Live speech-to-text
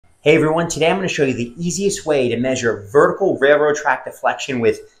Hey everyone, today I'm going to show you the easiest way to measure vertical railroad track deflection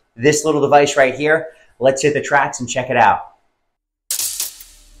with this little device right here. Let's hit the tracks and check it out.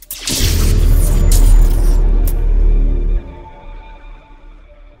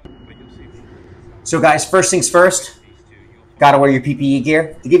 So guys, first things first, got to wear your PPE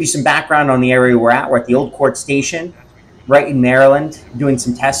gear. To give you some background on the area we're at the Old Court Station, right in Maryland, doing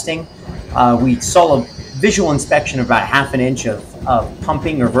some testing. We saw a visual inspection of about ½ inch of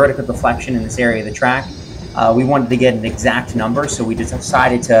pumping or vertical deflection in this area of the track. We wanted to get an exact number, so we just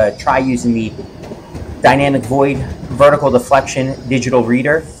decided to try using the dynamic void vertical deflection digital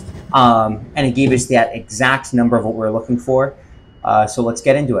reader, and it gave us that exact number of what we're looking for. So let's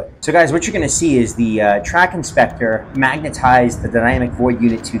get into it. So guys, what you're going to see is the track inspector magnetized the dynamic void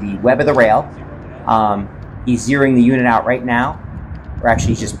unit to the web of the rail. He's zeroing the unit out right now. We're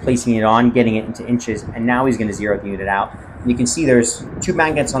actually just placing it on, getting it into inches, and now he's going to zero the unit out. And you can see there's 2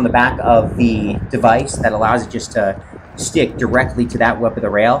 magnets on the back of the device that allows it just to stick directly to that web of the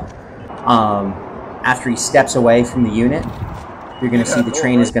rail. After he steps away from the unit, you're going to see the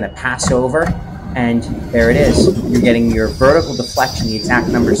train is going to pass over, and there it is. You're getting your vertical deflection, the exact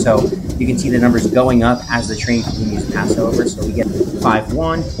number. So you can see the numbers going up as the train continues to pass over. So we get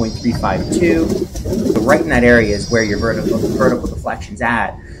 5.1, 0.352. So right in that area is where your vertical deflection's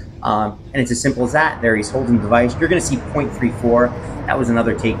at. And it's as simple as that. There he's holding the device. You're going to see 0.34. That was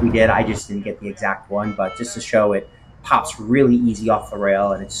another take we did. I just didn't get the exact one, but just to show it pops really easy off the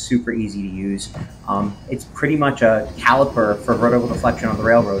rail, and it's super easy to use. It's pretty much a caliper for vertical deflection on the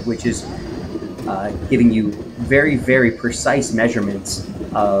railroad, which is giving you very, very precise measurements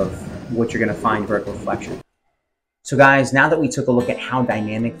of what you're going to find vertical deflection. So guys, now that we took a look at how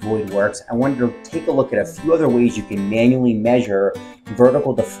dynamic void works, I wanted to take a look at a few other ways you can manually measure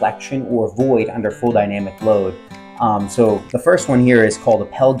vertical deflection or void under full dynamic load. So the first one here is called a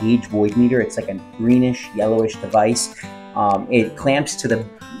Pell gauge void meter. It's like a greenish, yellowish device. It clamps to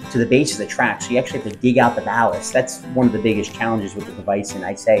the base of the track, so you actually have to dig out the ballast. That's one of the biggest challenges with the device, and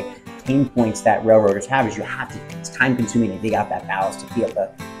I'd say pain points that railroaders have is it's time consuming to dig out that ballast to be able to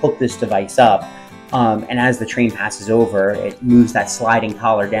hook this device up. And as the train passes over, it moves that sliding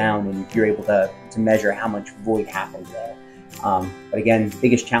collar down, and you're able to measure how much void happens there. But again, the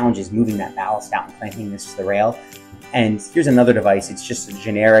biggest challenge is moving that ballast out and clamping this to the rail. And here's another device. It's just a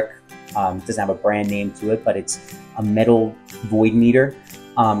generic, doesn't have a brand name to it, but it's a metal void meter.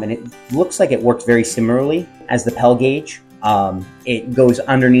 And it looks like it works very similarly as the Pell gauge. It goes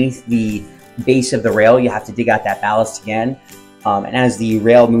underneath the base of the rail. You have to dig out that ballast again. And as the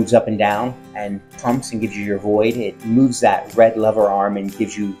rail moves up and down and pumps and gives you your void, it moves that red lever arm and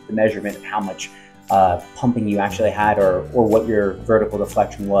gives you the measurement of how much pumping you actually had, or what your vertical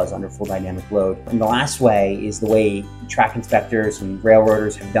deflection was under full dynamic load. And the last way is the way track inspectors and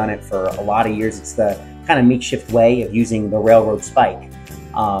railroaders have done it for a lot of years. It's the kind of makeshift way of using the railroad spike.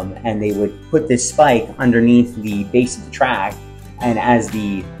 And they would put this spike underneath the base of the track, and as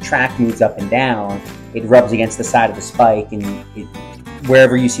the track moves up and down, it rubs against the side of the spike, and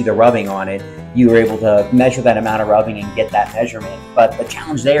wherever you see the rubbing on it, you are able to measure that amount of rubbing and get that measurement. But the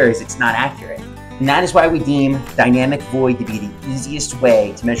challenge there is it's not accurate. And that is why we deem dynamic void to be the easiest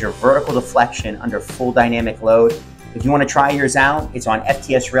way to measure vertical deflection under full dynamic load. If you want to try yours out, it's on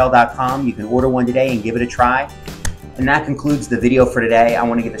ftsrail.com. You can order one today and give it a try. And that concludes the video for today. I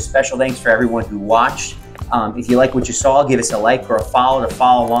want to give a special thanks for everyone who watched. If you like what you saw, give us a like or a follow to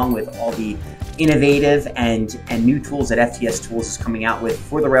follow along with all the innovative and new tools that FTS Tools is coming out with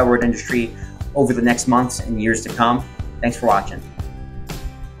for the railroad industry over the next months and years to come. Thanks for watching.